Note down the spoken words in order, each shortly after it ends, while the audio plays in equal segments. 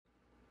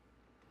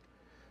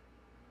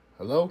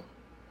Hello,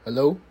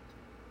 hello,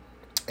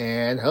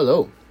 and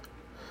hello.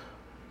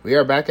 We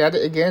are back at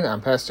it again.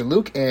 I'm Pastor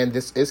Luke, and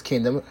this is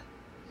Kingdom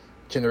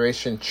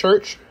Generation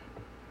Church,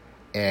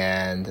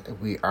 and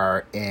we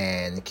are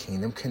in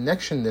Kingdom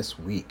Connection this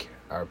week,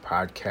 our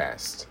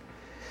podcast.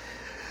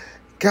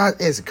 God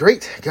is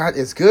great. God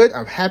is good.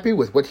 I'm happy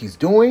with what He's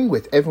doing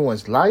with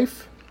everyone's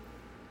life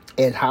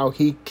and how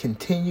He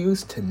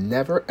continues to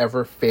never,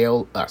 ever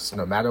fail us.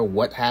 No matter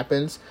what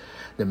happens,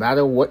 no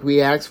matter what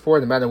we ask for,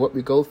 no matter what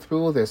we go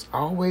through, there's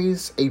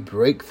always a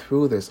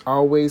breakthrough. There's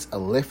always a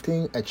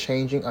lifting, a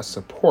changing, a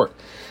support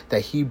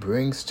that He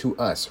brings to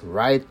us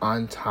right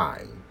on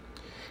time.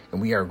 And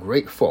we are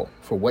grateful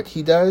for what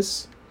He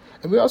does.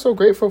 And we're also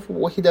grateful for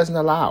what He doesn't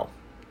allow.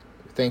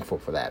 We're thankful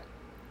for that.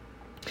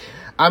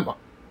 I'm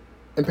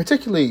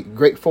particularly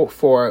grateful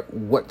for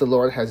what the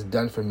Lord has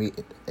done for me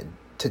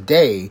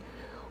today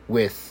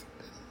with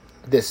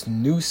this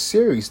new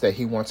series that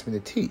He wants me to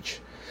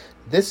teach.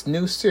 This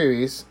new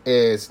series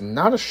is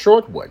not a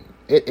short one.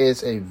 It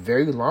is a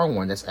very long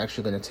one that's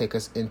actually going to take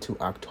us into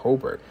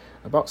October.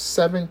 About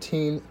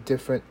 17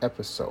 different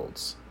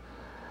episodes.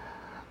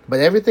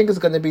 But everything is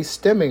going to be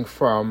stemming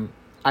from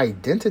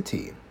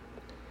identity.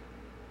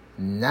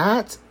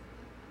 Not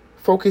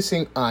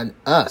focusing on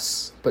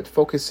us, but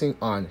focusing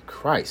on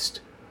Christ.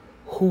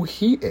 Who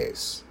He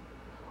is.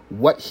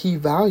 What He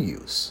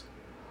values.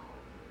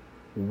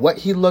 What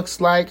He looks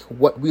like.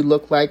 What we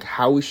look like.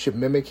 How we should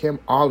mimic Him.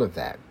 All of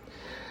that.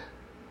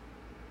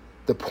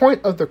 The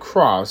point of the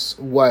cross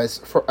was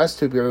for us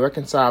to be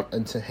reconciled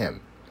unto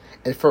Him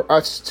and for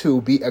us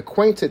to be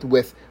acquainted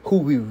with who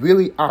we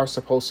really are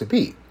supposed to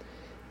be,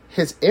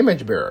 His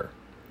image bearer.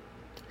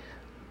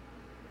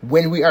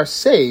 When we are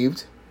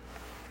saved,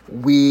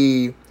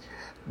 we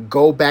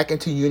go back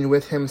into union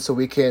with Him so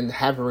we can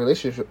have a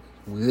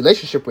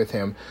relationship with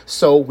Him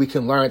so we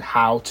can learn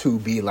how to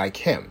be like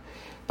Him.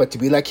 But to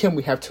be like Him,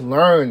 we have to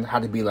learn how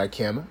to be like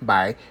Him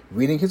by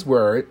reading His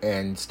Word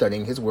and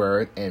studying His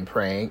Word and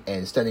praying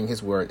and studying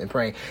His Word and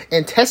praying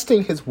and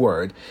testing His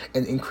Word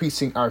and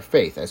increasing our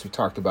faith, as we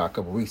talked about a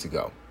couple weeks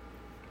ago.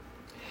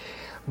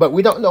 But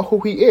we don't know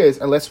who He is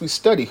unless we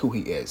study who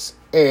He is.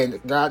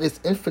 And God is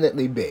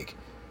infinitely big.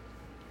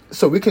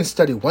 So we can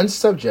study one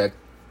subject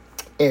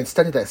and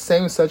study that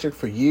same subject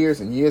for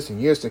years and years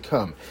and years to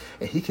come.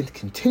 And He can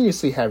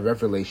continuously have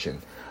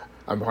revelation.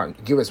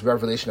 Give us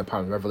revelation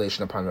upon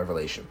revelation upon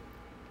revelation.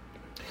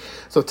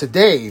 So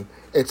today,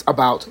 it's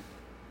about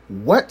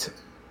what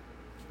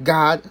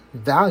God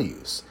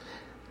values.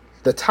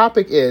 The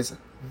topic is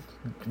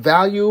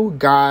value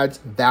God's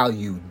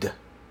valued.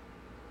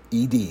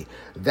 ED.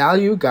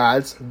 Value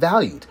God's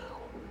valued.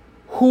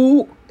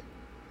 Who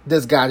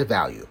does God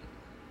value?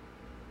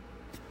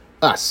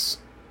 Us.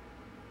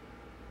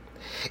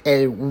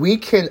 And we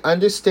can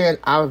understand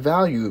our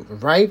value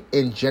right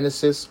in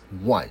Genesis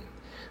 1.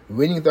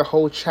 Reading the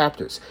whole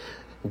chapters.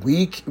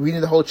 Reading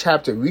the whole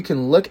chapter, we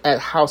can look at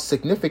how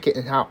significant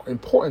and how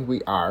important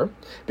we are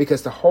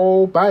because the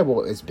whole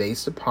Bible is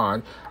based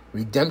upon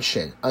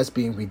redemption, us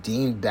being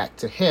redeemed back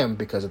to Him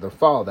because of the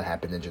fall that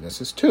happened in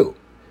Genesis 2.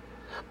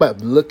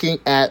 But looking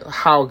at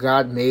how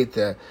God made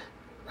the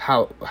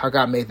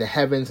God made the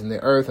heavens and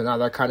the earth and all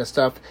that kind of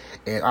stuff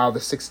and all the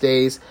 6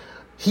 days,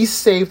 He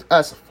saved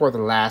us for the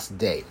last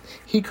day.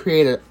 He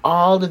created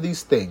all of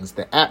these things,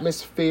 the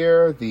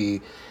atmosphere,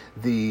 the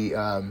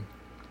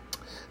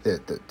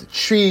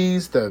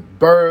trees, the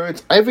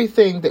birds,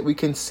 everything that we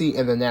can see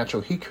in the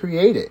natural, He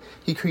created.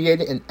 He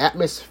created an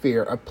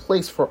atmosphere, a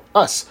place for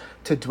us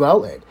to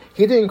dwell in.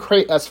 He didn't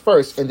create us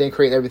first and then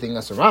create everything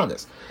else around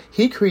us.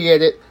 He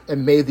created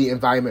and made the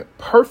environment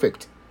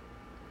perfect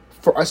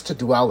for us to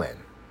dwell in.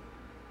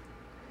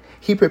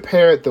 He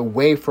prepared the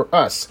way for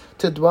us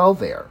to dwell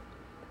there.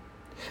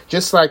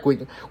 Just like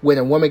when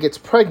a woman gets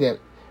pregnant,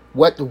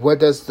 what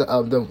does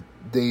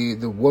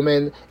the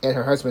woman and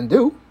her husband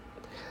do?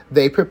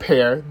 They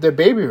prepare the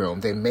baby room.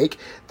 They make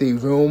the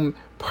room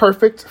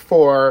perfect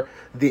for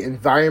the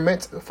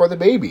environment for the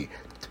baby.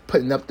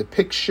 Putting up the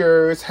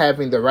pictures,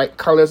 having the right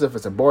colors if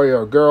it's a boy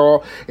or a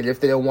girl, and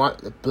if they don't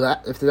want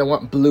black, if they don't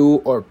want blue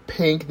or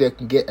pink, they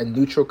can get a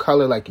neutral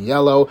color like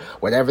yellow,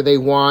 whatever they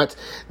want.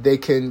 They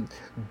can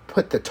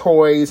put the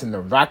toys and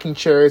the rocking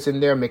chairs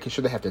in there, making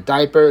sure they have the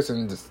diapers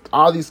and just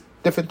all these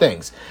different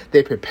things.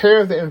 They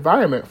prepare the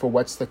environment for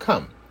what's to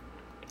come.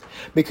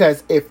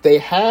 Because if they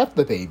have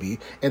the baby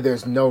and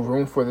there's no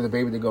room for the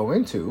baby to go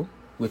into,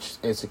 which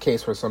is the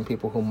case for some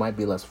people who might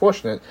be less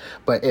fortunate,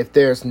 but if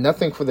there's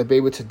nothing for the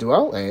baby to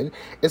dwell in,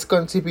 it's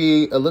going to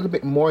be a little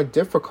bit more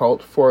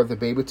difficult for the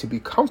baby to be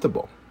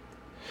comfortable.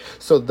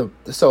 So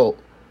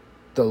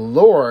the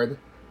Lord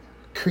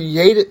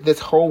created this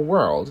whole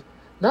world,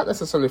 not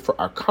necessarily for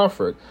our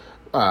comfort,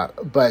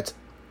 but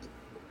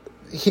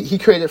He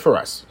created it for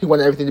us. He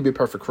wanted everything to be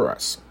perfect for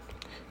us.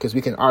 Because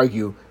we can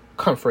argue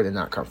comfort and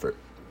not comfort.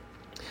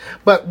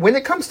 But when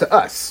it comes to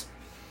us,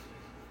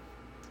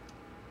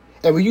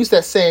 and we use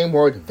that same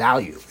word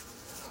value,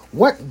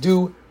 what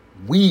do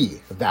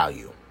we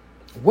value?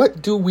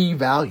 What do we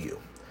value?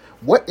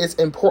 What is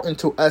important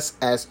to us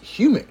as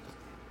human?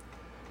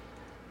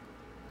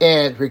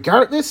 And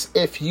regardless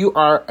if you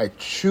are a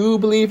true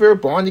believer,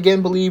 born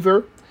again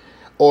believer,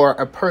 or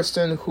a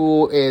person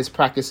who is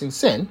practicing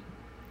sin,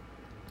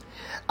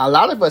 a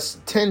lot of us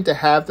tend to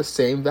have the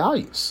same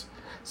values.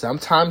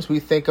 Sometimes we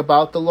think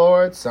about the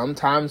Lord,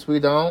 sometimes we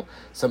don't.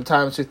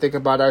 Sometimes we think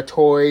about our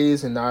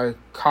toys and our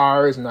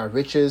cars and our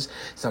riches.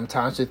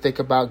 Sometimes we think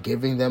about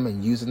giving them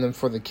and using them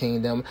for the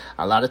kingdom.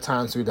 A lot of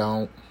times we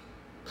don't.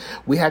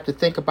 We have to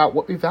think about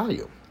what we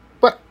value.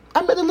 But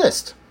I made a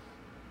list.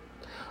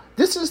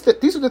 These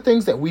are the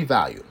things that we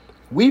value.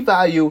 We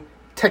value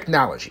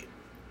technology.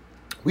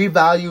 We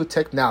value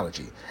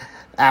technology.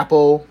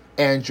 Apple,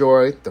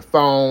 Android, the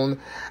phone.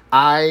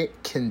 I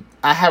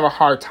have a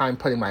hard time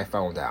putting my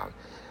phone down.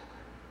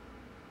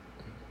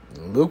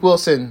 Luke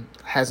Wilson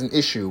has an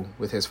issue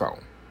with his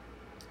phone.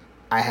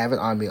 I have it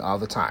on me all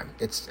the time.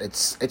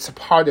 It's a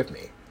part of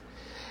me.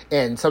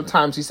 And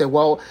sometimes he said,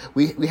 well,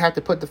 we have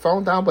to put the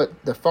phone down, but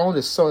the phone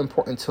is so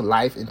important to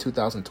life in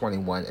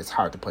 2021, it's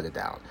hard to put it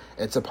down.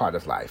 It's a part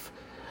of life.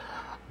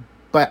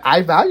 But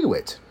I value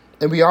it,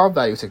 and we all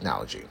value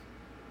technology.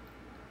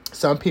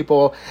 Some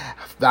people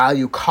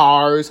value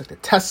cars, like the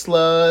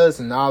Teslas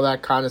and all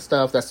that kind of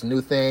stuff. That's the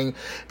new thing.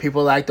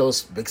 People like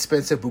those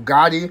expensive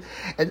Bugatti.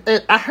 And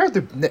I heard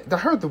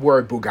the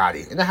word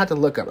Bugatti, and I had to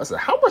look up. I said,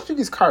 how much do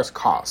these cars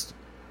cost?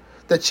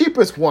 The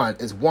cheapest one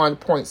is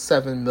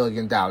 $1.7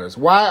 million.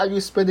 Why are you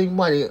spending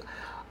money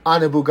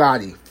on a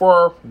Bugatti?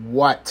 For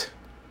what?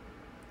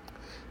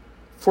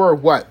 For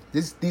what?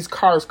 These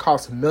cars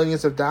cost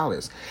millions of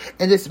dollars.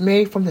 And it's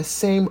made from the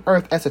same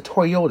earth as a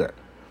Toyota.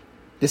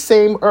 The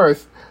same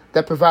earth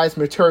that provides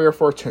material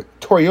for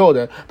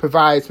Toyota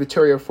provides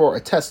material for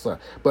a Tesla.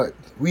 But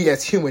we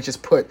as humans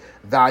just put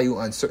value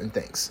on certain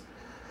things.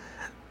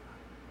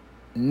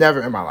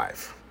 Never in my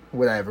life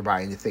would I ever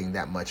buy anything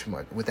that much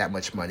money with that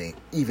much money,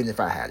 even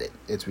if I had it.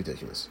 It's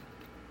ridiculous.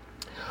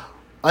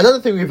 Another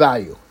thing we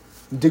value,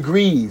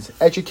 degrees,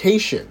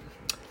 education.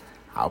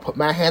 I'll put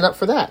my hand up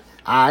for that.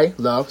 I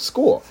love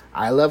school.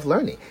 I love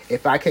learning.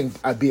 If I can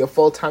be a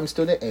full-time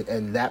student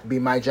and that be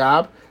my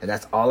job, and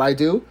that's all I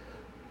do,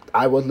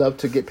 I would love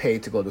to get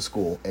paid to go to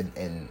school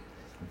and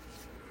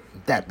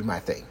that be my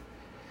thing.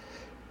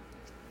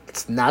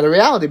 It's not a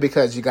reality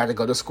because you got to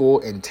go to school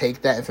and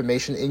take that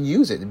information and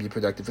use it to be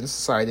productive in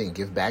society and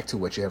give back to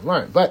what you have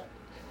learned. But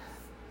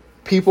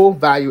people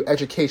value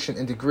education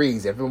and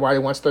degrees. Everybody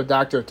wants their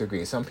doctorate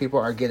degree. Some people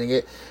are getting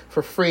it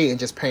for free and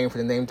just paying for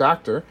the name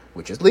doctor,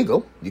 which is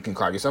legal. You can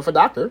call yourself a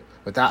doctor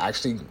without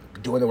actually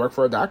doing the work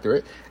for a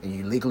doctorate, and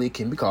you legally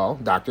can be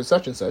called Dr.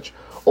 such and such.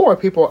 Or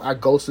people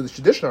go to the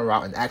traditional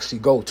route and actually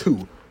go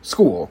to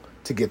school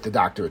to get the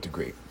doctorate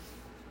degree.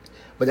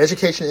 But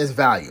education is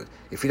valued.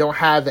 If you don't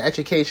have the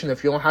education,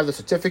 if you don't have the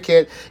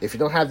certificate, if you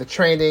don't have the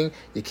training,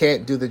 you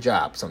can't do the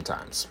job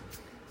sometimes.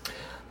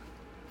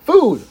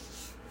 Food.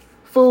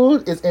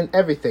 Food is in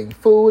everything.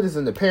 Food is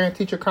in the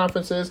parent-teacher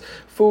conferences.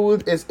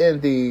 Food is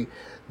in the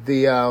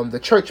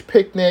church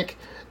picnic.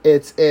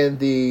 It's in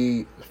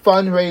the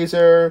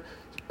fundraiser.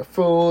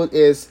 Food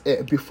is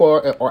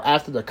before or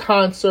after the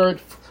concert.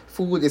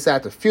 Food is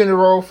at the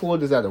funeral.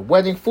 Food is at a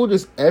wedding. Food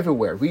is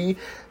everywhere. We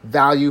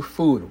value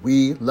food.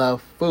 We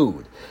love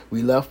food.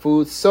 We love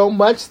food so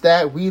much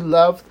that we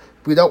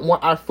don't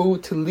want our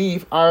food to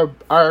leave our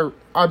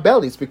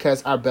bellies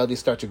because our bellies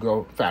start to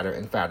grow fatter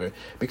and fatter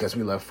because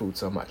we love food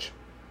so much.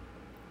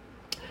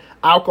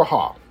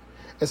 Alcohol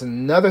is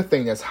another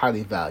thing that's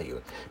highly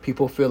valued.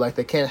 People feel like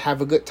they can't have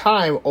a good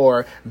time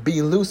or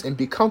be loose and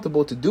be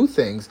comfortable to do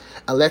things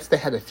unless they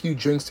had a few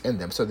drinks in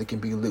them so they can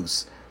be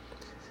loose.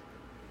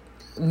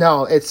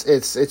 No, it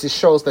just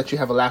shows that you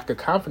have a lack of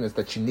confidence,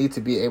 that you need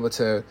to be able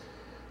to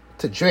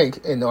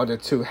drink in order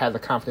to have the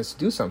confidence to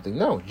do something.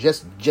 No,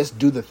 just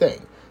do the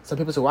thing. Some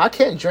people say, well, I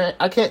can't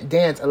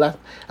dance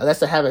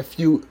unless I have a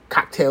few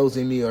cocktails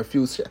in me or a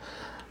few.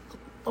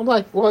 I'm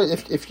like, well,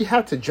 if you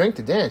have to drink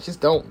to dance, just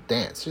don't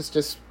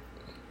dance.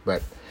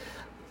 But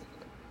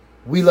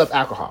we love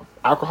alcohol.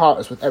 Alcohol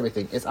is with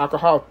everything. Is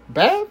alcohol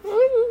bad?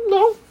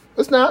 No,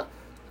 it's not.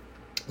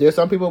 There are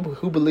some people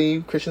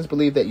Christians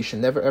believe that you should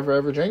never, ever,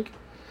 ever drink.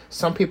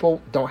 Some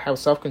people don't have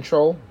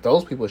self-control.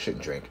 Those people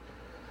shouldn't drink.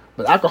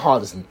 But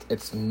alcohol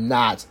it's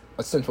not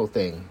a sinful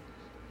thing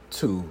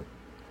to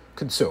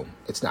consume.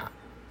 It's not.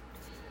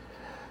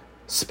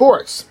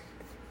 Sports.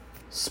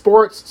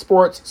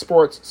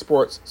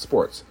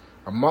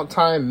 A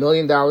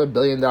multi-million-dollar,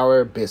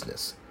 billion-dollar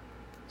business.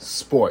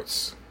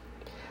 Sports.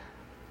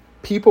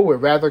 People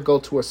would rather go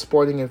to a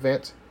sporting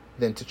event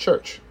than to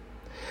church.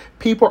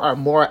 People are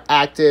more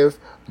active,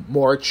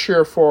 more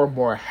cheerful,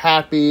 more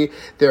happy.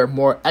 They're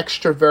more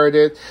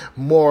extroverted,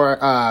 more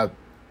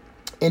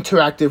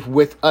interactive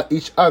with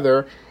each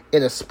other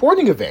in a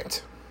sporting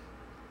event.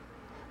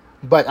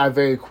 But are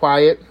very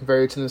quiet,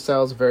 very to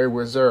themselves, very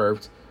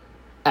reserved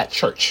at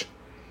church.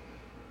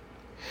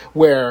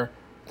 Where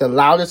the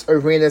loudest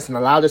arenas and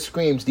the loudest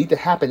screams need to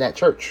happen at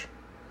church.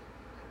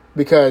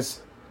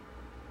 Because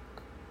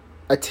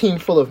a team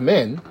full of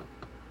men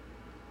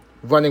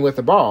running with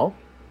the ball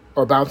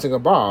or bouncing a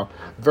ball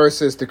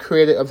versus the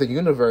creator of the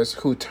universe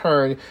who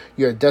turned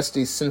your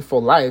dusty,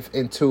 sinful life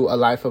into a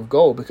life of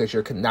gold because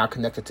you're now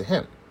connected to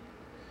him.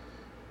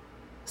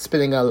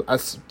 Spending a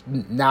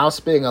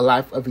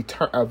life of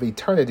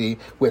eternity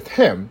with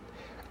him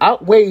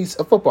outweighs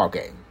a football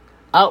game,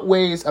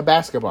 outweighs a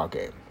basketball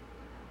game.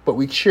 But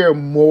we cheer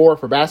more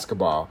for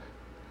basketball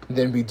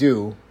than we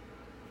do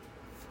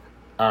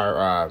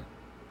our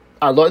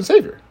Lord and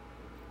Savior.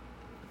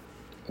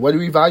 What do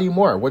we value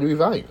more? What do we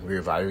value?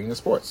 We're valuing the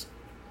sports.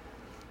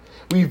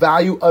 We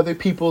value other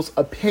people's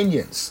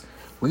opinions.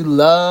 We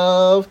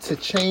love to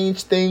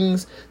change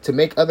things to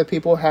make other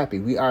people happy.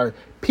 We are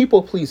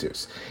people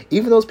pleasers.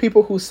 Even those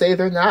people who say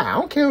they're not. I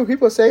don't care what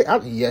people say.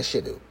 Yes,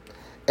 you do.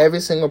 Every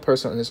single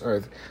person on this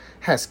earth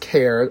has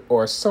cared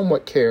or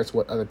somewhat cares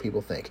what other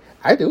people think.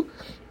 I do.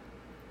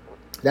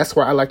 That's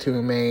why I like to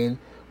remain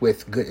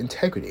with good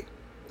integrity.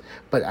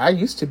 But I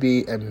used to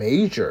be a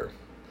major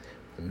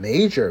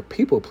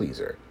people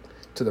pleaser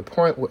to the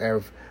point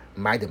of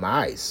my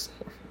demise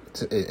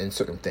in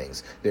certain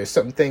things. There's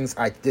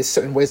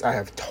certain ways I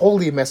have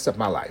totally messed up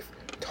my life.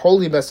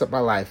 Totally messed up my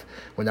life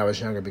when I was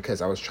younger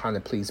because I was trying to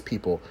please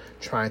people,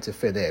 trying to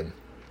fit in,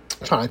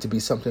 trying to be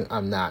something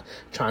I'm not,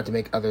 trying to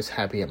make others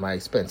happy at my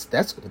expense.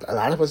 That's a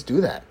lot of us do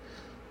that.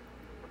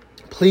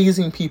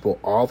 Pleasing people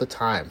all the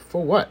time.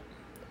 For what?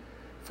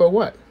 For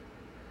what?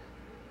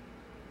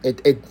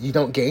 You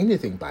don't gain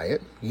anything by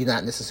it. You're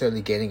not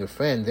necessarily gaining a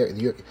friend.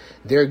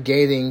 They're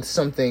gaining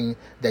something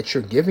that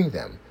you're giving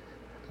them,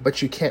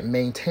 but you can't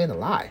maintain a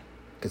lie.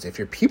 Because if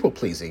you're people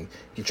pleasing,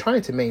 you're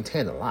trying to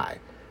maintain a lie.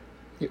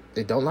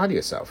 Don't lie to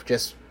yourself.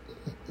 Just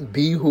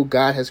be who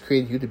God has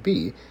created you to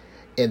be,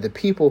 and the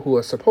people who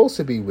are supposed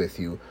to be with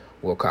you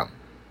will come.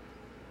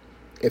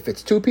 If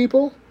it's 2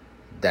 people,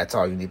 that's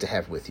all you need to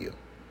have with you.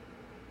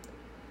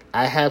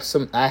 I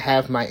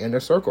have my inner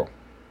circle.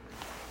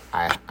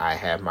 I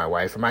have my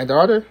wife and my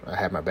daughter. I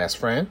have my best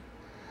friend.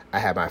 I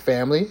have my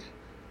family.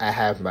 I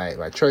have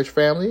my church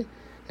family.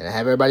 And I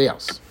have everybody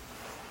else.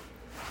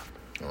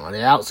 On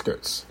the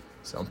outskirts.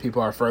 Some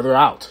people are further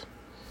out.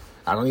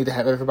 I don't need to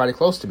have everybody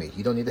close to me.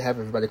 You don't need to have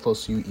everybody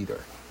close to you either.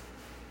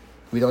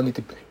 We don't need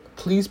to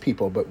please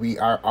people, but we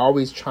are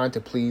always trying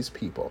to please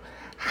people.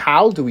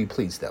 How do we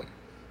please them?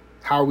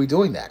 How are we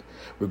doing that?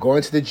 We're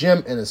going to the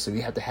gym, and so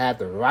we have to have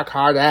the rock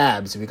hard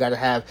abs. We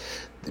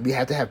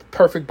have to have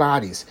perfect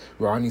bodies.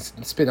 We're on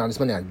spending all this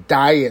money on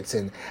diets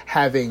and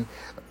having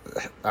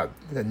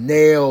the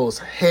nails,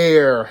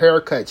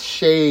 haircuts,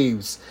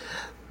 shaves,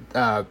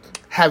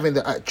 having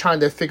trying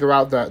to figure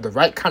out the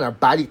right kind of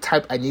body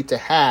type I need to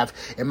have.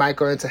 Am I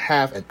going to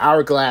have an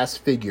hourglass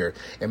figure?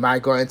 Am I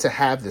going to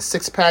have the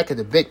 6-pack and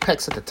the big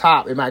pecs at the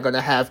top? Am I going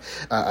to have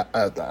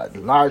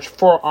large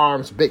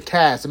forearms, big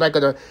calves? Am I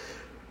going to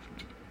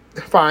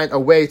find a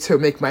way to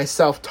make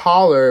myself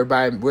taller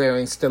by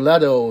wearing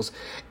stilettos?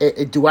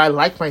 Do I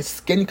like my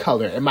skin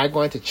color? Am I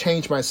going to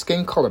change my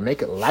skin color,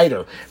 make it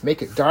lighter,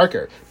 make it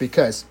darker?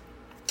 Because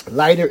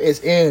lighter is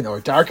in or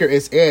darker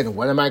is in.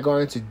 What am I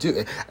going to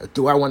do?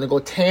 Do I want to go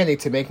tanning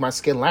to make my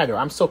skin lighter?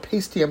 I'm so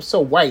pasty, I'm so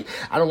white.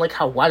 I don't like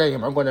how white I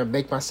am. I'm going to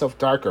make myself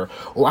darker.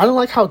 Or I don't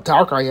like how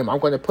dark I am. I'm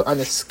going to put on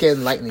a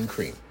skin lightening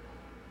cream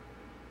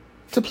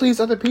to please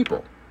other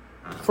people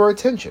for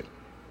attention.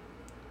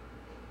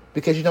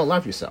 Because you don't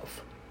love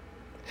yourself.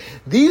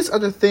 These are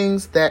the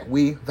things that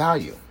we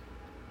value.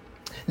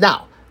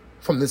 Now,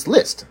 from this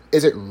list,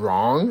 is it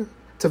wrong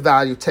to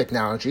value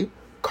technology,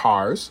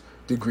 cars,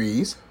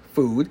 degrees,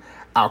 food,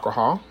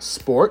 alcohol,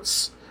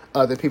 sports,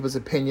 other people's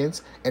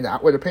opinions, and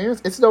outward appearance?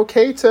 Is it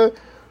okay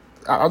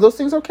are those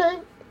things okay?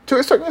 To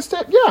a certain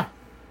extent, yeah.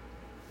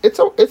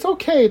 It's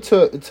okay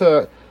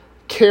to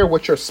care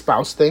what your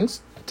spouse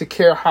thinks, to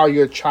care how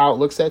your child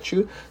looks at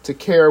you, to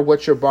care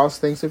what your boss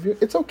thinks of you.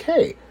 It's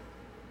okay.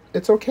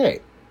 It's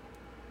okay.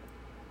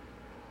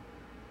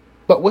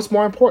 But what's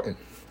more important?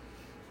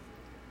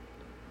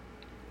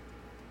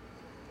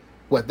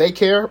 What they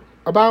care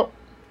about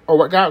or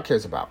what God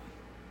cares about?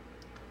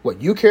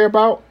 What you care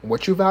about,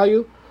 what you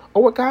value,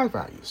 or what God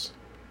values?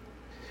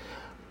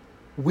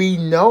 We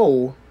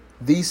know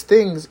these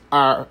things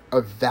are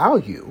of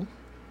value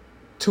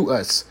to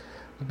us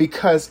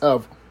because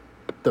of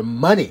the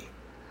money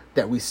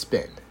that we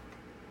spend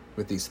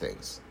with these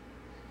things.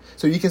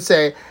 So you can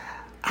say,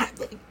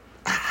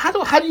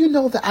 how do you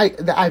know that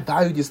I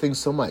value these things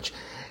so much?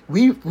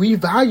 We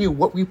value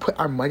what we put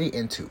our money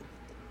into.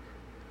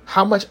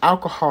 How much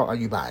alcohol are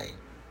you buying?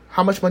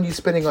 How much money are you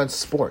spending on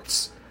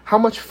sports? How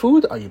much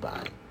food are you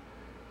buying?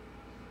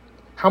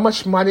 How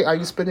much money are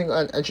you spending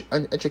on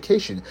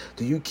education?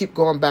 Do you keep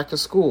going back to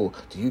school?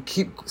 Do you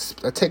keep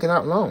taking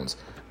out loans?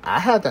 I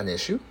had that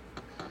issue.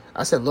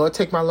 I said, Lord,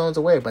 take my loans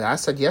away. But I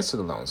said yes to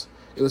the loans.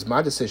 It was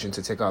my decision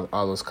to take out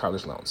all those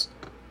college loans.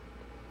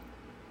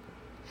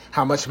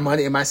 How much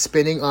money am I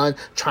spending on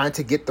trying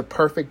to get the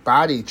perfect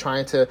body,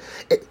 trying to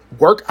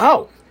work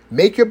out,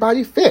 make your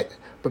body fit,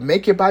 but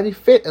make your body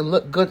fit and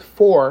look good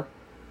for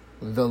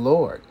the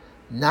Lord,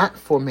 not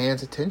for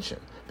man's attention,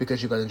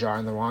 because you're going to draw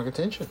in the wrong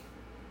attention.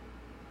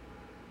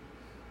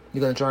 You're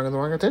going to draw in the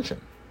wrong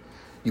attention.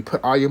 You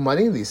put all your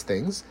money in these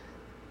things,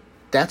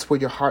 that's where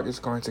your heart is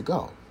going to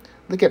go.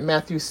 Look at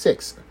Matthew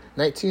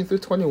 6:19 through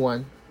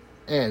 21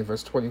 and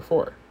verse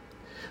 24.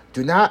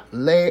 Do not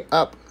lay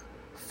up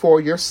for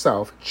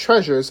yourself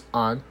treasures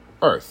on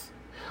earth,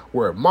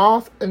 where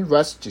moth and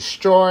rust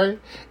destroy,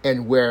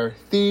 and where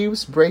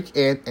thieves break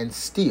in and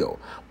steal.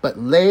 But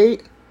lay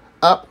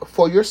up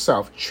for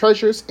yourself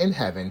treasures in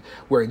heaven,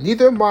 where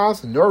neither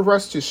moth nor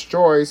rust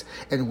destroys,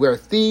 and where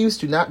thieves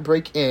do not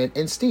break in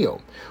and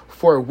steal.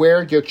 For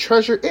where your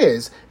treasure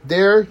is,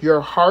 there your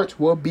heart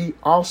will be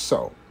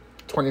also.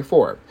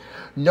 24.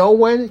 No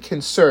one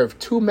can serve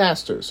two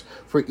masters,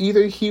 for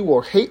either he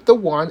will hate the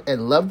one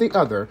and love the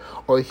other,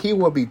 or he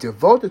will be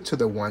devoted to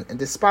the one and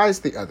despise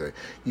the other.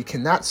 You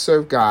cannot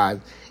serve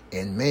God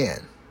and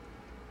man.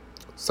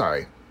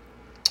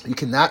 You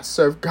cannot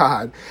serve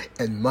God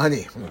and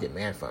money. I'm going to get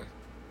man from.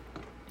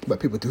 But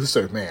people do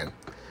serve man.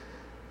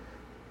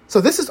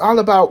 So this is all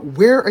about,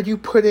 where are you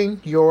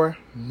putting your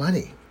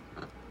money?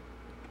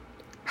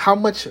 How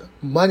much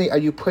money are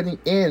you putting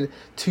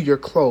into your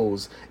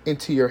clothes,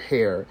 into your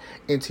hair,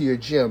 into your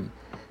gym,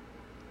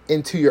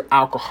 into your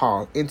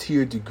alcohol, into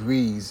your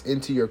degrees,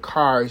 into your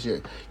cars,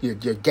 your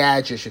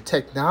gadgets, your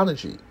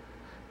technology?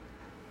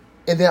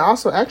 And then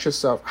also ask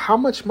yourself, how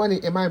much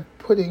money am I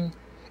putting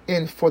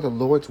in for the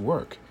Lord's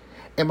work?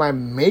 Am I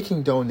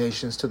making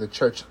donations to the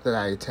church that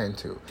I attend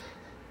to?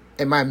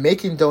 Am I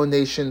making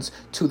donations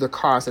to the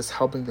cause that's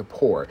helping the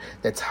poor,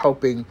 that's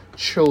helping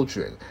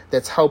children,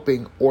 that's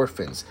helping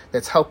orphans,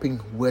 that's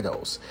helping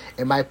widows?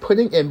 Am I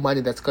putting in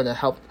money that's going to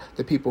help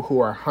the people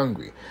who are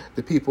hungry,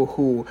 the people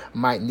who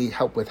might need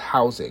help with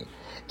housing?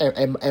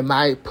 Am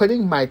I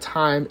putting my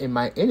time and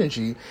my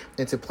energy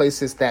into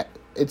things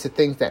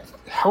that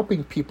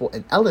helping people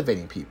and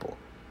elevating people?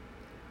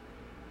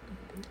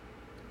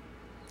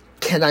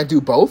 Can I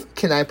do both?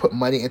 Can I put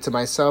money into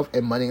myself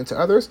and money into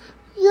others?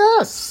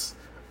 Yes.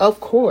 Of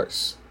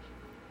course.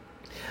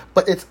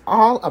 But it's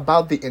all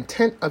about the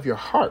intent of your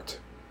heart.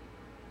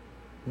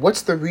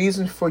 What's the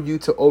reason for you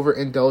to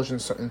overindulge in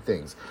certain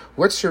things?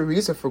 What's your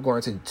reason for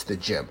going to the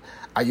gym?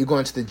 Are you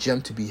going to the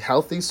gym to be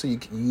healthy so you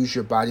can use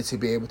your body to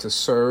be able to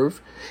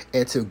serve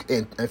and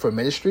for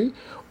ministry?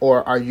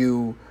 Or are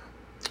you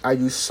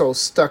so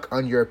stuck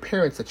on your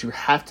appearance that you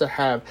have to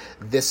have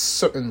this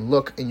certain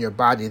look in your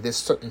body, this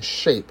certain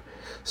shape,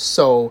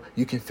 so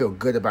you can feel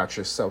good about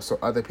yourself, so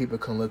other people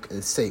can look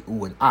and say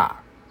ooh and ah?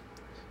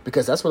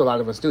 Because that's what a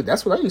lot of us do.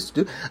 That's what I used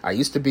to do. I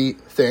used to be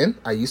thin.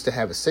 I used to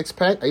have a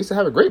six-pack. I used to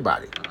have a great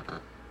body.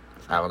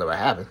 I don't know what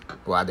happened.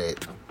 Why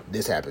did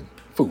this happen?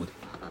 Food.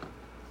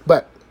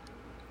 But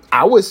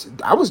I was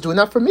doing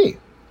that for me.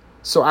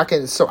 So I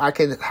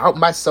can help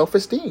my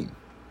self-esteem.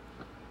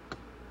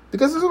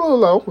 Because it's a little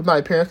low with my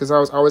appearance, because I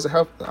was always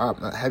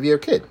a heavier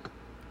kid.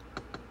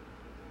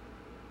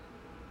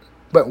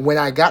 But when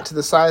I got to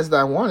the size that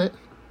I wanted,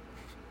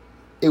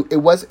 it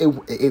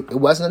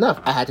wasn't enough.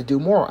 I had to do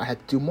more.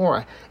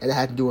 And I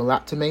had to do a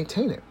lot to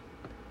maintain it.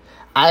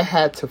 I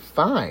had to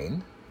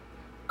find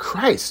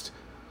Christ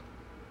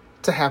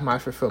to have my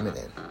fulfillment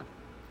in.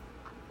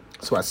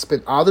 So I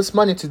spent all this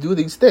money to do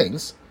these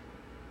things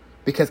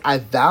because I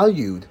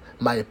valued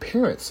my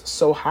appearance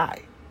so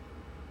high.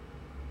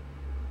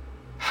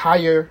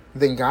 Higher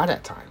than God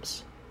at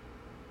times.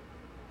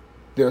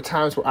 There are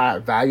times where I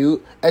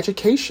value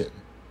education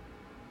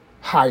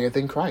higher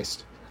than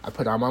Christ. I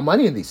put all my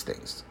money in these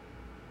things.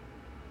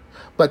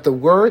 But the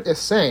word is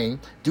saying,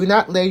 do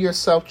not lay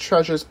yourself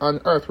treasures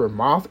on earth where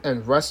moth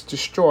and rust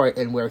destroy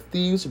and where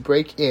thieves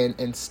break in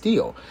and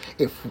steal.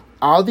 If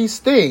all these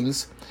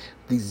things,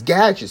 these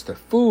gadgets, the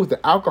food,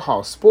 the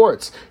alcohol,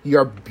 sports,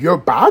 your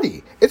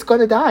body, it's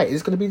going to die.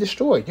 It's going to be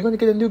destroyed. You're going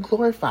to get a new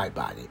glorified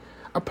body,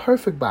 a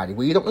perfect body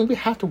where you don't even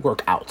have to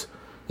work out.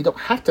 You don't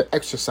have to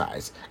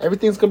exercise.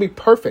 Everything's going to be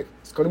perfect.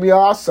 It's going to be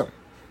awesome.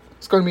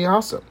 It's going to be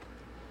awesome.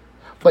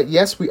 But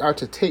yes, we are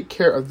to take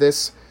care of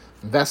this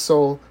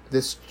vessel,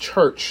 this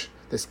church,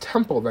 this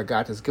temple that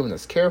God has given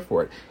us, care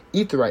for it,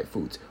 eat the right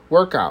foods,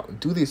 work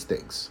out, do these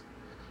things.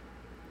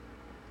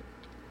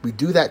 We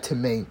do that to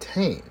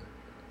maintain.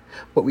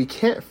 But we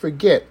can't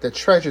forget the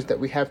treasures that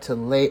we have to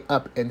lay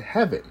up in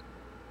heaven.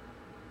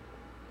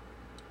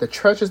 The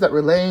treasures that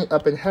we're laying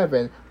up in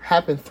heaven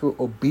happen through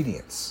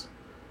obedience,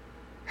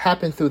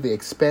 happen through the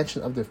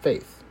expansion of the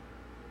faith.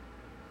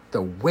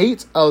 The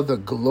weight of the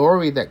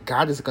glory that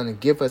God is going to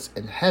give us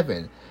in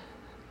heaven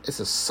is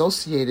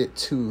associated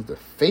to the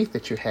faith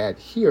that you had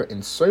here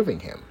in serving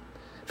Him.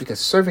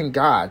 Because serving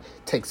God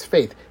takes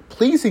faith.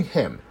 Pleasing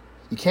Him,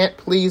 you can't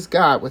please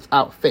God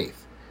without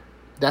faith.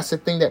 That's the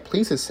thing that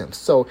pleases Him.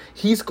 So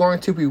He's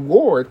going to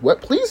reward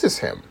what pleases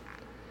Him.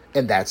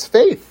 And that's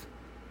faith.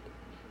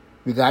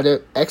 We got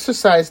to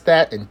exercise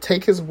that and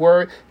take His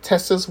word,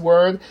 test His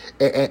word,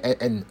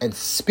 and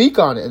speak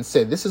on it and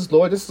say, this is,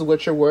 Lord, this is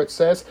what your word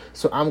says,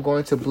 so I'm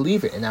going to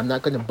believe it, and I'm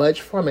not going to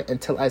budge from it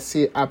until I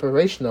see it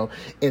operational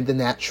in the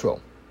natural.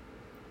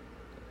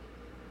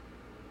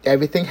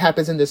 Everything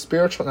happens in the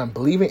spiritual, and I'm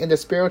believing in the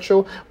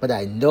spiritual, but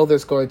I know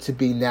there's going to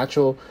be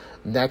natural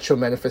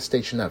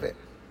manifestation of it.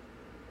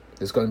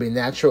 There's going to be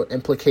natural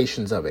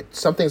implications of it.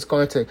 Something's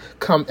going to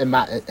come in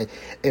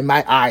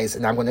my eyes,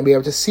 and I'm going to be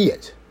able to see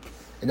it.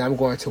 And I'm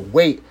going to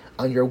wait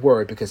on your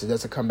word because it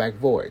doesn't come back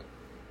void.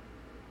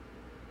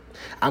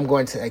 I'm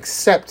going to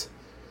accept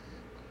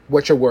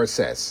what your word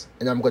says,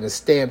 and I'm going to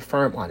stand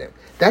firm on it.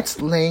 That's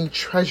laying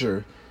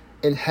treasure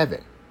in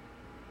heaven.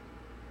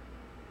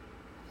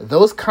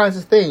 Those kinds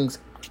of things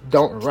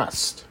don't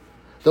rust.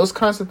 Those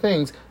kinds of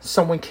things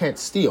someone can't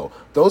steal.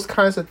 Those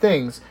kinds of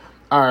things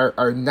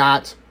are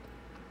not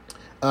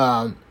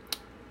are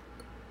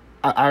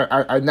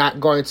not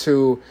going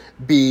to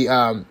be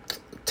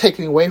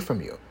taken away from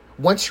you.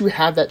 Once you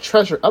have that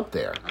treasure up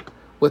there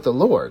with the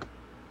Lord,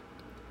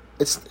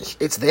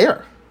 it's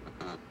there.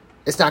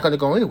 It's not going to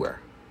go anywhere.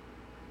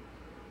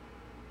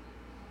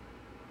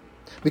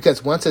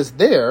 Because once it's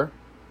there,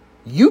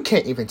 you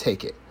can't even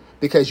take it.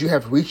 Because you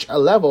have reached a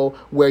level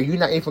where you're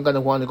not even going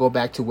to want to go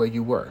back to where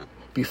you were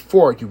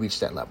before you reach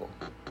that level.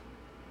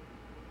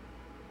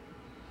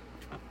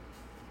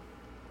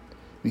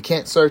 We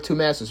can't serve two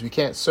masters. We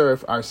can't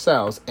serve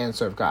ourselves and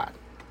serve God.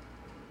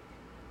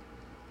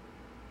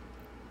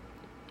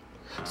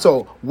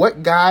 So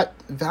what God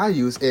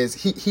values is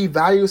he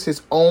values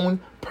his own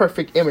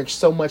perfect image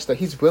so much that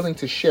he's willing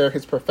to share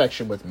his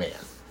perfection with man.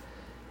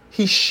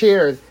 He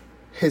shared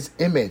his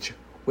image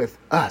with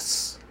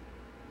us.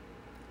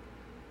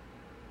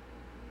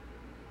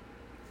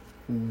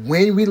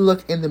 When we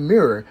look in the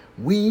mirror,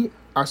 we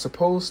are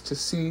supposed to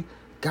see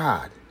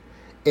God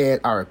in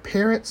our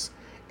appearance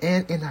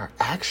and in our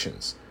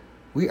actions.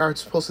 We are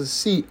supposed to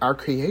see our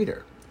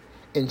Creator.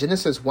 In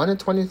Genesis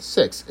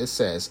 1:26, it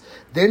says,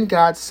 "Then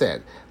God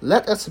said,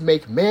 let us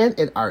make man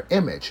in our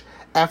image,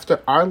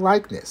 after our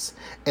likeness,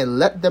 and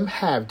let them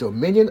have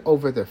dominion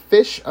over the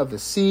fish of the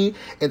sea,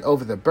 and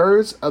over the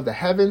birds of the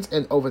heavens,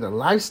 and over the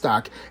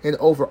livestock, and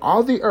over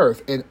all the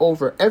earth, and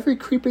over every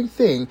creeping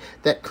thing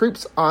that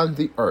creeps on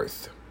the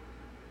earth."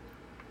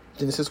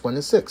 Genesis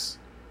 1:6.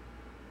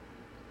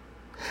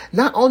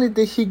 Not only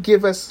did he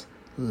give us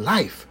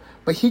life,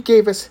 but he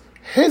gave us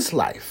his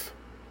life.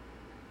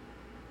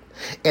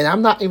 And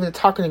I'm not even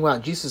talking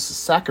about Jesus'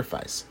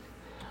 sacrifice.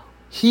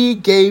 He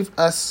gave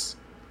us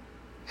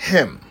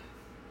him.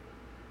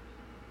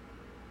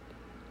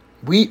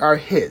 We are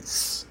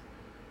his.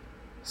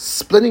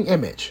 Splitting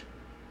image.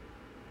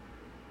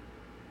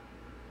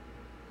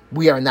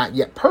 We are not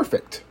yet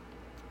perfect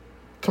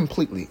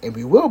completely, and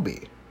we will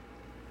be.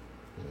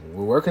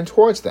 We're working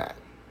towards that.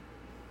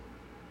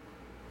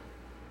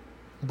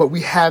 But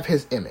we have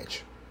his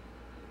image.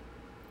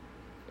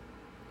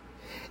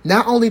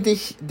 Not only did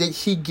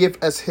he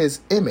give us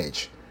his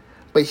image,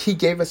 but he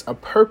gave us a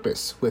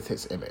purpose with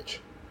his image.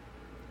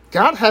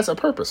 God has a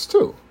purpose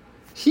too.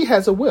 He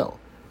has a will.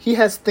 He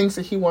has things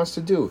that he wants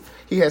to do.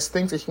 He has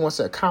things that he wants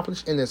to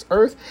accomplish in this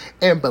earth.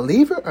 And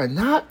believe it or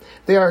not,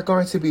 there are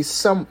going to be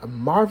some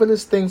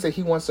marvelous things that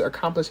he wants to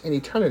accomplish in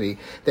eternity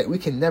that we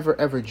can never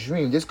ever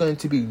dream. There's going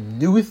to be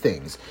new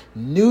things,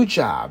 new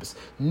jobs,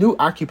 new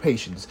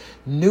occupations,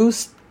 new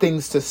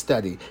things to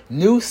study,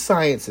 new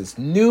sciences,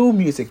 new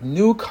music,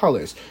 new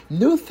colors,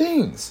 new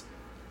things.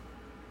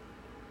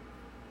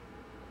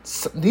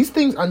 So these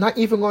things are not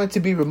even going to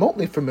be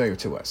remotely familiar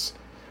to us.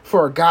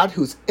 For a God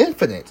who's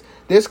infinite,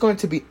 there's going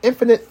to be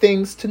infinite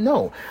things to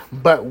know.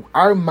 But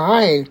our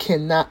mind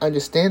cannot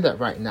understand that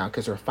right now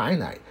because we're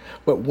finite.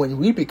 But when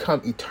we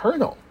become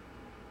eternal,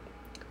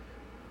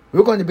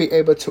 we're going to be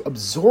able to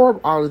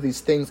absorb all of these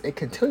things and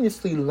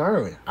continuously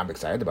learn. I'm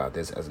excited about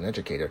this as an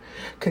educator.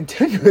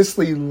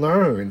 Continuously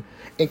learn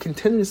and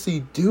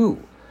continuously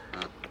do.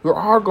 We're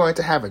all going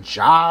to have a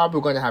job.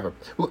 We're going to have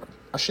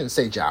I shouldn't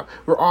say job.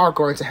 We're all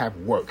going to have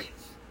work.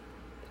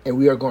 And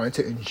we are going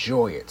to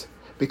enjoy it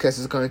because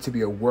it's going to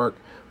be a work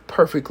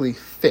perfectly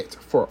fit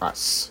for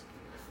us.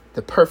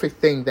 The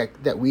perfect thing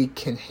that we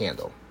can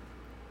handle.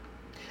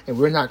 And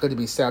we're not going to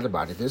be sad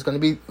about it. There's going to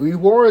be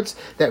rewards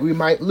that we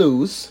might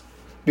lose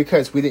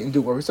because we didn't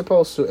do what we're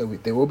supposed to,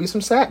 and there will be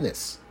some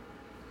sadness.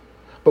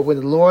 But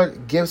when the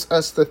Lord gives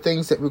us the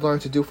things that we're going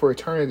to do for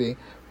eternity,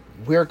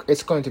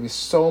 it's going to be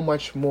so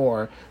much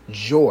more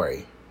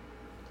joy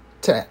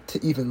to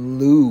even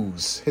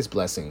lose his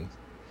blessing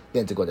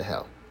than to go to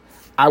hell.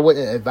 I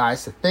wouldn't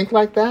advise to think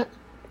like that.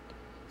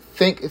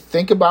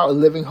 Think about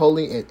living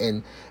holy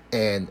and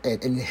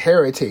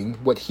inheriting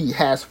what he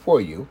has for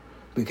you,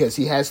 because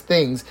he has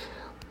things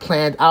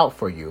planned out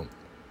for you.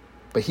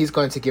 But he's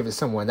going to give it to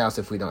someone else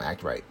if we don't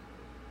act right.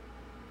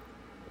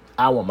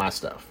 I want my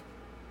stuff.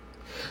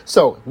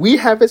 So we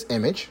have his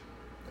image.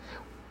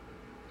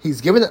 He's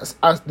given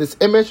us this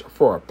image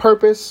for a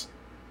purpose.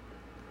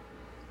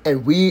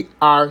 And we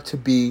are to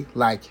be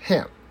like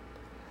him.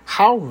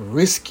 How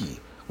risky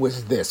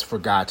was this for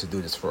God to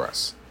do this for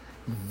us?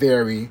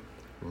 Very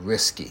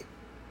risky.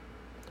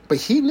 But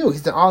he knew.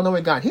 He's the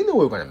all-knowing God. He knew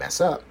we were going to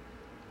mess up.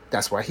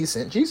 That's why he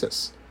sent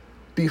Jesus.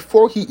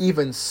 Before he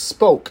even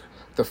spoke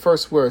the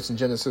first words in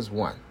Genesis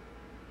 1.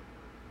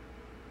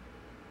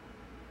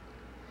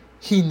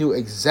 He knew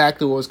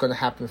exactly what was going to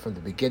happen from the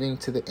beginning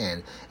to the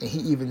end. And he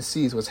even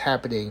sees what's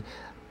happening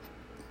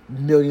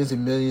millions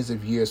and millions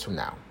of years from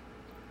now.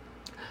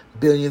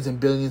 billions and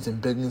billions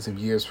and billions of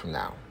years from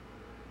now.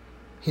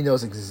 He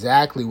knows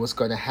exactly what's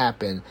going to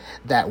happen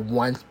that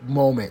one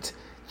moment,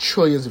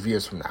 trillions of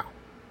years from now.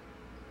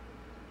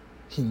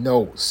 He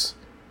knows.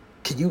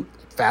 Can you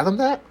fathom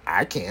that?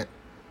 I can't.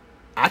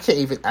 I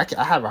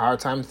have a hard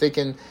time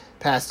thinking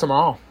past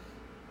tomorrow.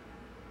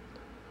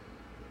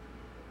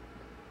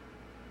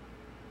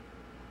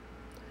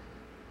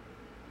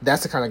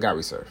 That's the kind of God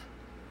we serve.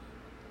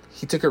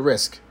 He took a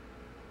risk,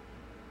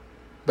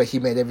 but he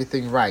made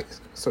everything right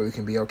so we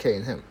can be okay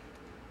in him.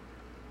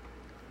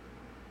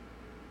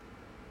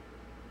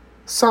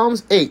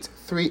 Psalms 8,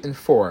 3 and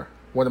 4,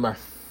 one of my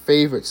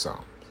favorite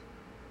psalms.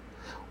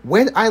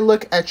 When I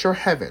look at your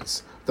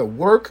heavens, the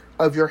work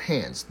of your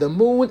hands, the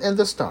moon and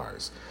the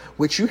stars,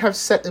 which you have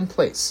set in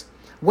place,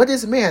 what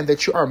is man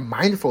that you are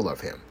mindful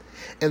of him,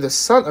 and the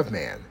son of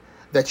man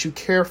that you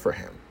care for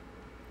him?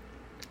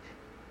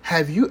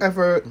 Have you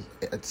ever,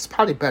 it's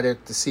probably better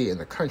to see it in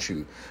the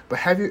country, but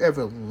have you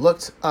ever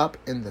looked up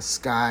in the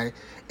sky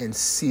and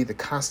see the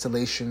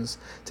constellations,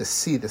 to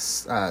see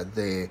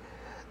the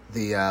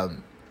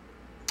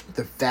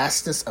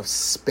vastness of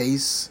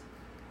space,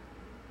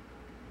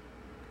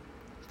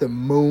 the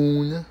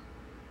moon?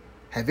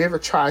 Have you ever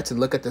tried to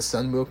look at the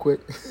sun real quick?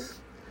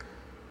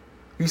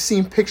 You've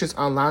seen pictures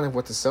online of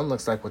what the sun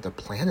looks like, what the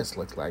planets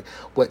look like,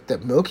 what the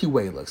Milky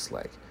Way looks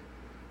like,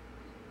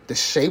 the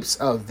shapes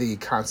of the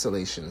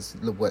constellations,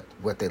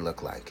 what they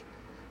look like.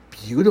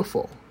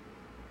 Beautiful.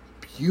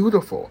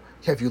 Beautiful.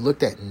 Have you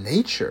looked at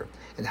nature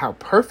and how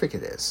perfect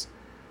it is?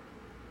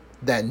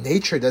 That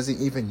nature doesn't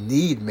even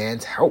need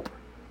man's help.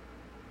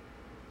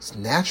 It's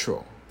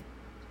natural.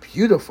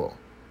 Beautiful.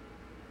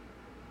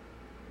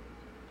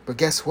 But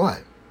guess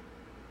what?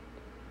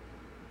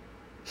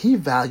 He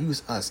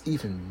values us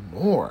even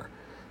more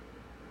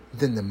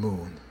than the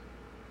moon,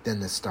 than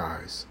the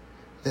stars,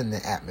 than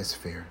the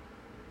atmosphere.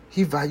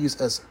 He values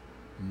us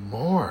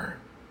more.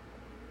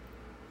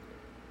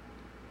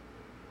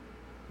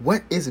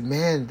 What is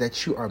man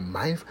that you are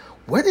mindful?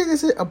 What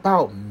is it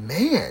about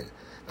man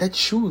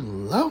that you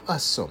love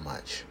us so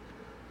much?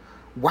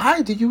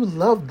 Why do you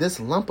love this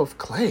lump of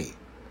clay?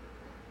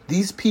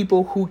 These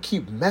people who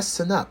keep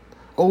messing up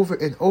over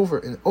and over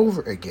and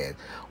over again.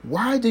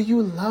 Why do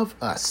you love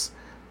us?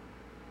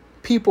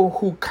 People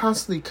who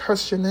constantly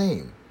curse your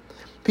name.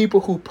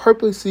 People who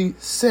purposely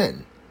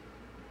sin.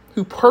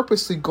 Who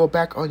purposely go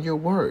back on your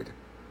word.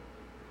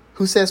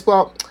 Who says,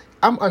 well,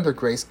 I'm under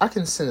grace. I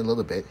can sin a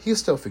little bit. He'll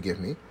still forgive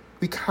me.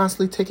 We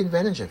constantly take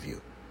advantage of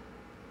you.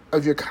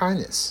 Of your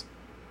kindness.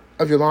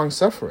 Of your long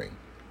suffering.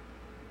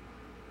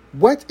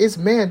 What is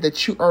man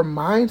that you are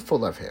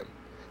mindful of him?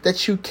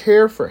 That you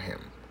care for him?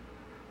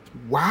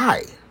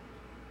 Why?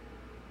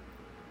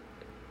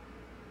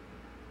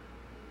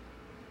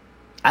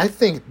 I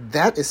think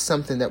that is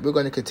something that we're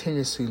going to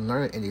continuously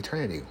learn in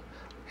eternity.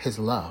 His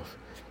love.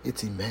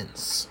 It's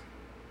immense.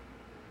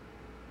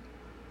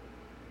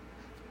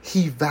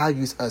 He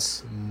values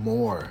us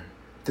more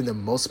than the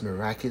most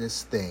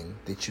miraculous thing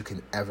that you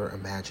can ever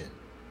imagine.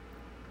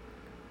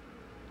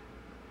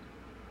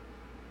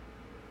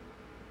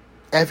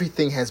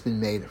 Everything has been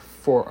made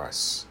for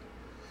us.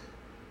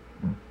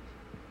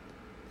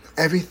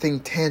 Everything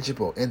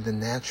tangible in the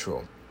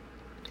natural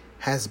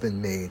has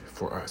been made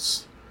for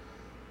us.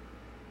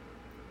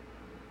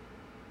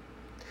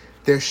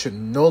 There should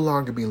no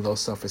longer be low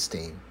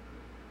self-esteem.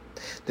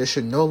 There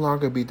should no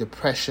longer be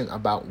depression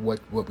about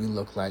what we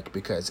look like,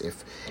 because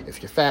if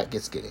you're fat,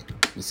 get skinny.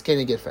 If you're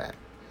skinny, get fat.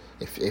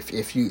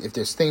 If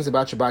there's things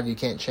about your body you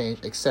can't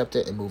change, accept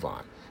it and move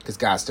on, because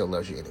God still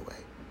loves you anyway.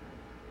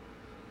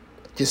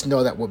 Just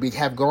know that what we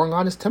have going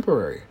on is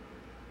temporary.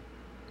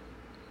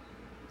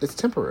 It's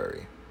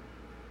temporary.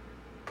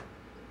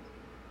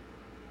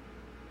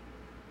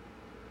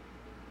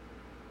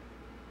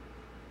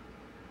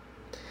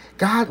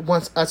 God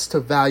wants us to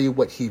value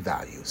what he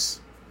values.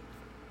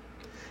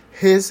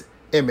 His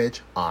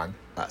image on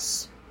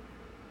us.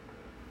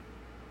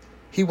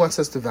 He wants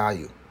us to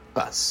value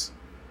us.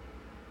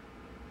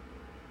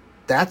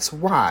 That's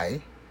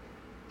why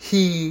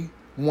he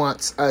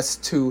wants us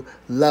to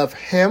love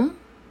him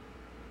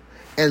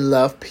and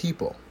love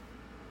people.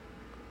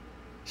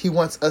 He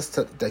wants us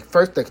to, the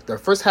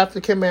first half of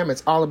the commandment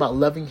is all about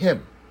loving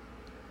him.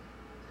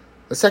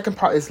 The second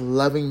part is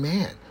loving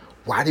man.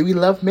 Why do we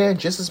love man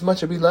just as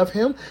much as we love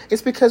him?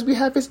 It's because we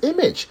have his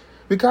image.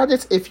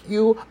 Regardless if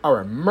you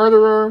are a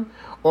murderer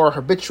or a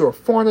habitual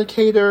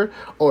fornicator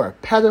or a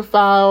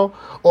pedophile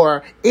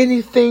or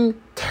anything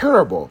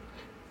terrible,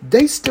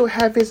 they still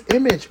have his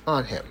image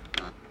on him.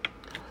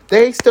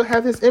 They still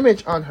have his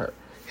image on her.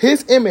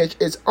 His image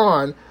is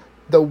on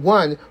the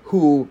one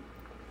who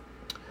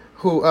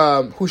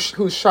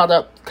shot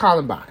up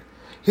Columbine.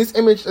 His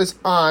image is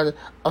on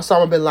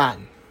Osama bin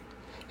Laden.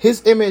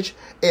 His image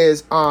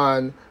is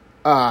on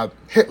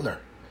Hitler.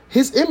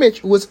 His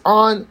image was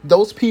on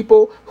those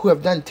people who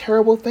have done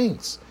terrible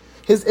things.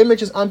 His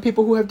image is on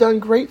people who have done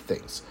great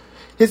things.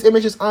 His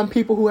image is on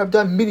people who have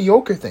done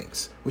mediocre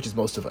things, which is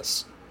most of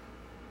us.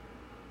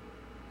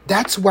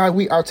 That's why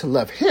we are to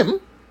love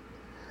him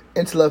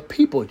and to love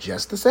people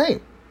just the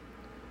same.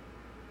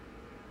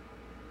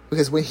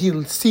 Because when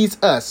he sees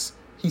us,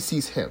 he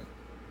sees him.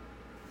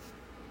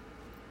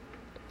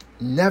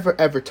 Never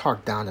ever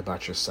talk down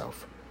about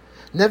yourself.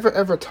 Never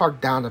ever talk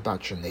down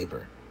about your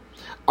neighbor.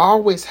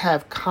 Always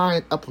have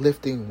kind,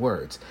 uplifting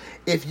words.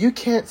 If you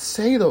can't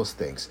say those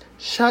things,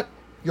 shut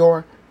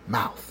your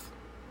mouth.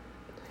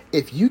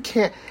 If you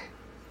can't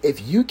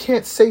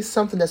say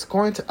something that's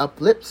going to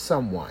uplift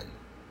someone,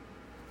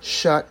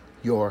 shut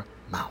your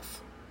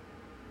mouth.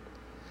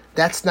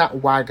 That's not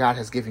why God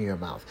has given you a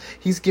mouth.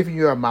 He's giving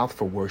you a mouth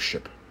for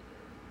worship.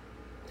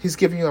 He's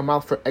giving you a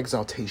mouth for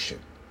exaltation.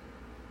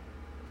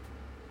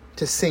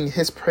 To sing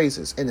his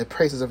praises and the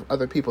praises of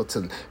other people,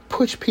 to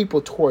push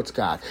people towards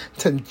God,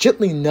 to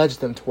gently nudge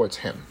them towards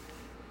him.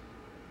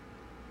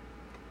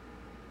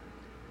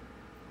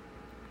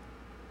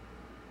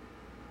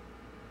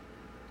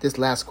 This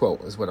last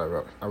quote is what I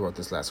wrote. I wrote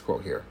this last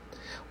quote here.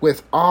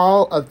 With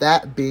all of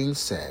that being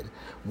said,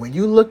 when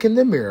you look in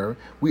the mirror,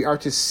 we are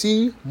to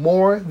see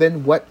more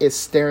than what is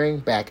staring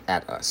back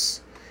at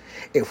us.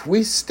 If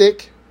we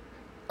stack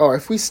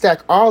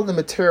all the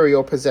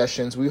material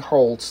possessions we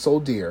hold so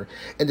dear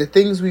and the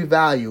things we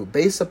value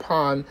based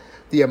upon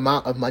the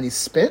amount of money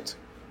spent,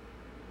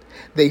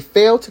 they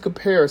fail to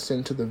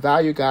comparison to the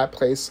value God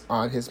placed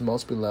on his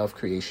most beloved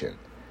creation,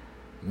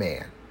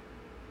 man.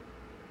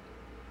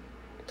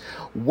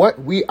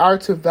 What we are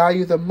to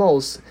value the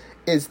most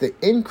is the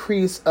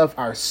increase of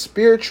our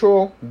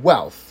spiritual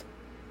wealth,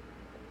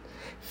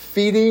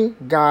 feeding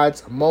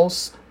God's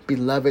most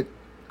beloved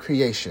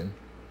creation,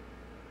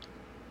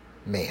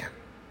 man.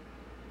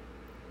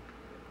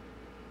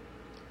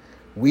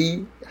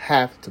 We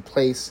have to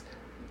place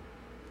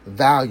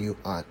value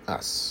on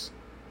us.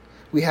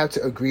 We have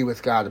to agree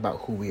with God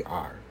about who we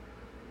are.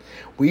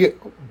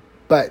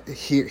 But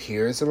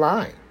here's the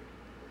line.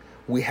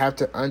 We have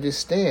to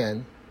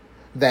understand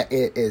that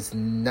it is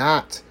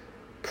not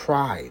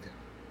pride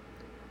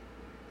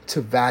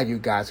to value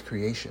God's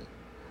creation.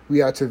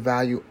 We are to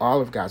value all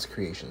of God's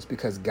creations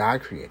because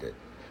God created.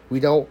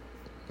 We don't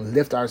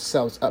lift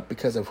ourselves up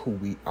because of who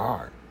we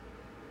are.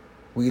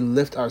 We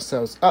lift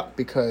ourselves up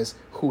because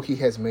who he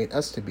has made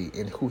us to be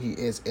and who he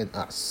is in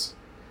us.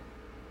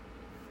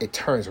 It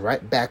turns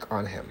right back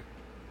on him.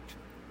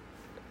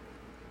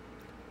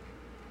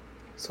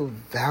 So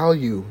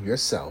value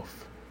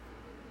yourself.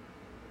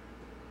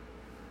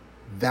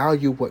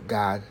 Value what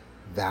God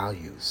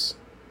values.